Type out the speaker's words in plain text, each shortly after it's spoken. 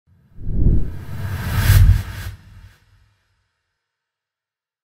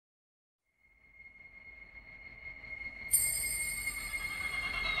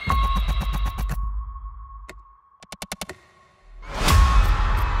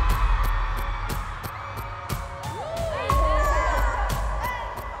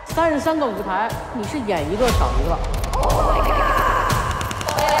33个舞台，你是演一个少一个。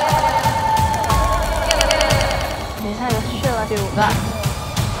比赛就去了第5个。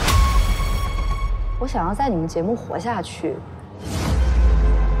我想要在你们节目活下去。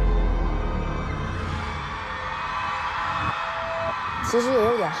其实也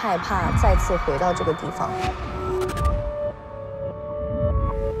有点害怕再次回到这个地方。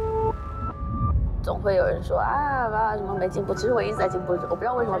总会有人说啊什么没进步，其实我一直在进步，我不知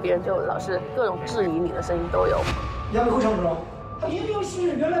道为什么别人就老是各种质疑你的声音都有。杨梅会唱歌，他一定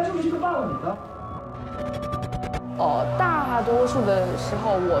是原来就是这个爸爸你的。大多数的时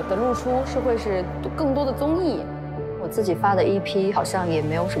候，我的露出会是更多的综艺。我自己发的EP好像也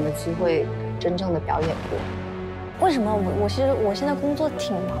没有什么机会真正的表演过。为什么我其实我现在工作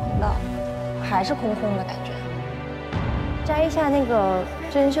挺忙的，还是空空的感觉。摘一下那个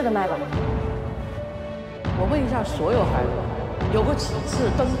真人秀的麦吧。我问一下所有孩子，有过几次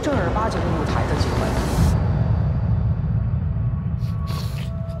登正儿八经的舞台的机会？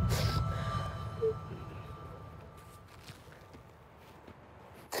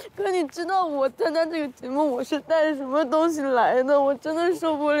哥，你知道我参加这个节目我是带什么东西来的？我真的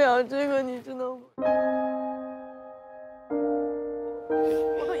受不了这个，你知道吗？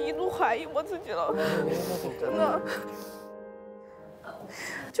我都一度怀疑我自己了，真的。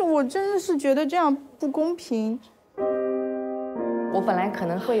就我真的是觉得这样不公平。我本来可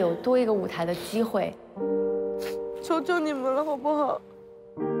能会有多一个舞台的机会，求求你们了，好不好？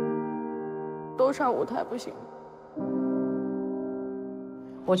都上舞台不行。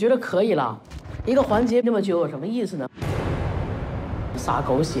我觉得可以了，一个环节那么久有什么意思呢？撒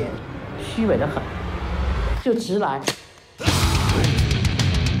狗血，虚伪的很，就直来。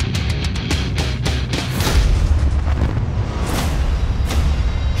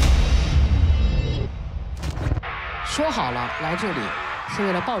说好了来这里是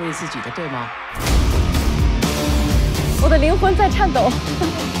为了暴力自己的，对吗？我的灵魂在颤抖。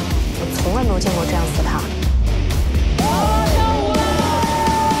我从来没有见过这样子的他。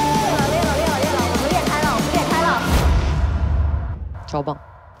超棒，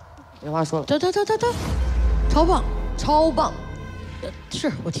没话说了。得，超棒，超棒。是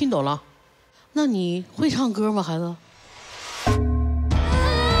我听懂了。那你会唱歌吗，孩子？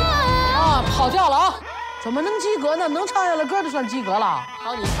啊，跑调了啊！怎么能及格呢？能唱下来歌就算及格了。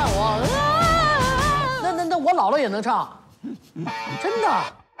好，你看我，那我老了也能唱，真的。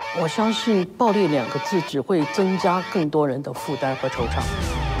我相信“暴力”2个字只会增加更多人的负担和惆怅。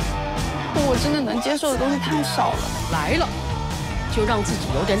我真的能接受的东西太少了。来了。就让自己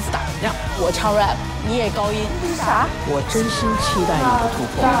有点胆量。我唱 rap， 你也高音。这是啥？我真心期待你的突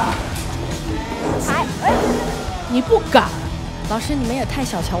破。你不敢？老师，你们也太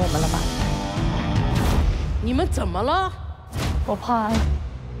小瞧我们了吧？你们怎么了？我怕。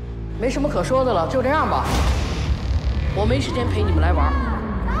没什么可说的了，就这样吧。我没时间陪你们来玩。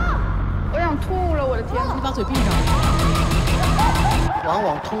我想吐了，我的天！你把嘴闭上。往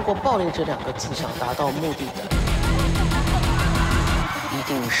往通过“暴力”这2个字想达到目的的。一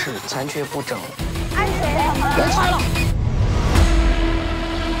定是残缺不整。安全什么？别猜了。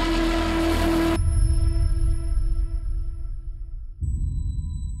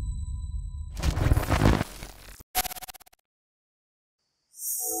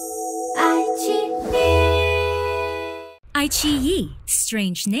iQiyi,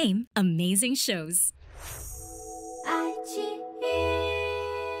 strange name, amazing shows.